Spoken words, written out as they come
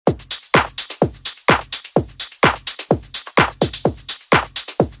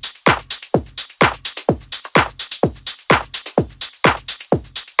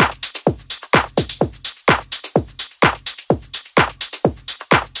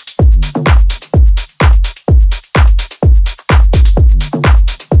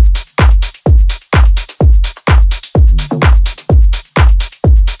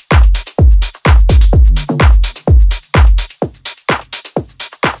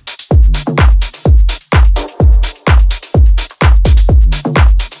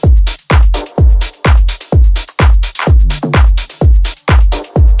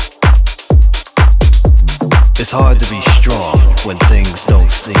It's hard to be strong when things don't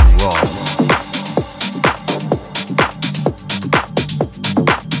seem wrong.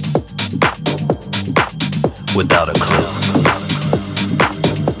 Without a clue.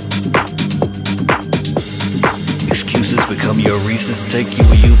 Excuses become your reasons to take you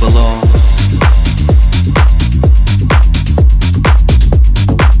where you belong.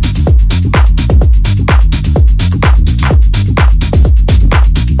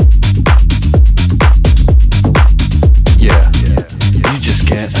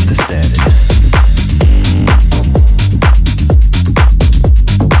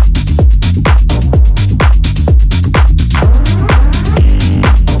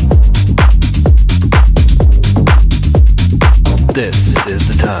 This is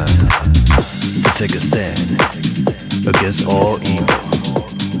the time to take a stand against all evil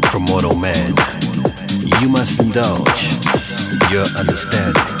from mortal man. You must indulge your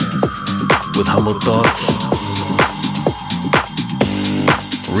understanding with humble thoughts,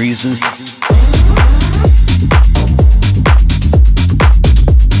 reasons.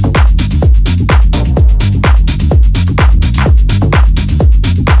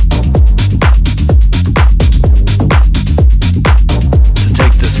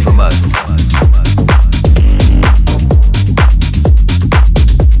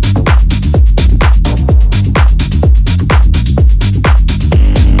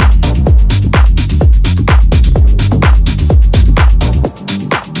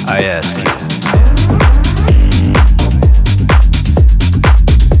 I ask you,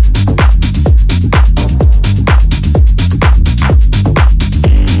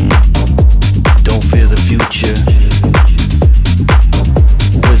 don't fear the future.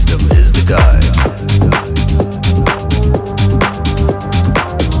 Wisdom is the guide.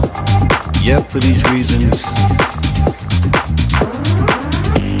 Yep, for these reasons,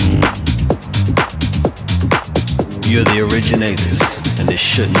 you're the originators, and this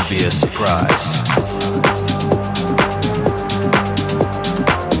shouldn't be a surprise.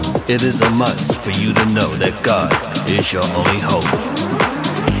 It is a must for you to know that God is your only hope.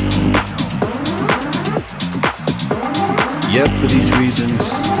 Yep, for these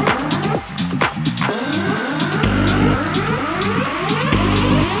reasons,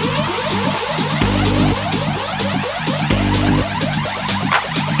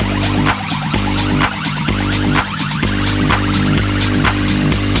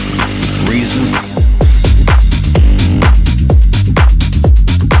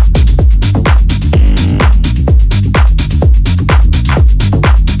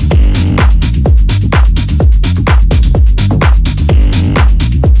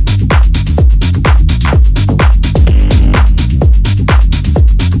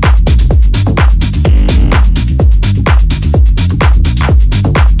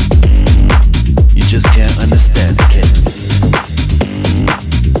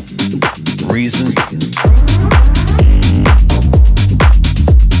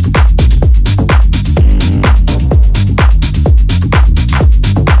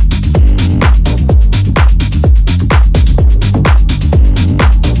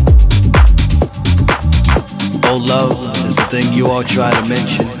 love is the thing you all try to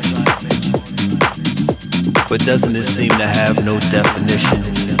mention, but doesn't it seem to have no definition?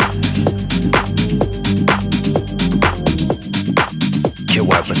 Can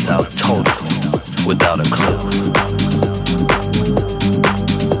wipe us out totally without a clue.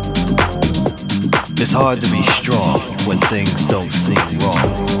 It's hard to be strong when things don't seem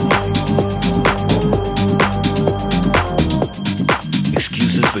wrong.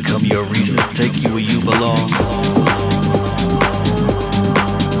 Excuses become your reasons to take you where you belong.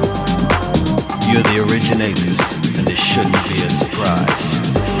 You're the originators, and this shouldn't be a surprise.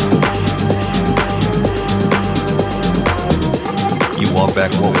 You want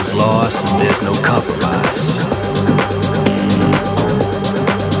back what was lost, and there's no compromise.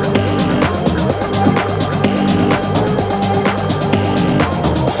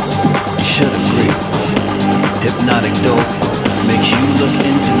 You should agree. Hypnotic dope makes you look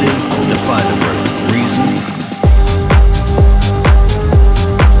into them to find the reasons.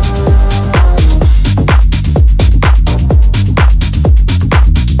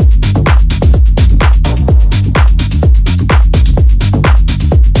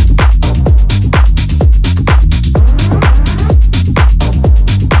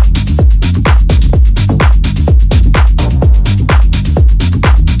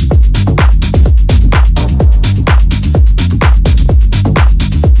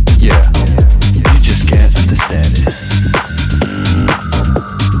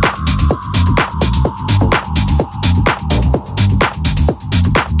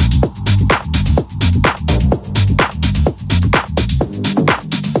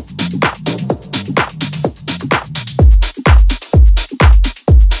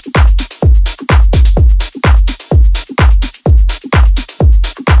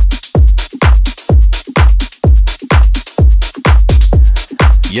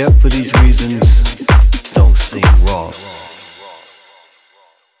 Yet for these reasons, don't seem wrong.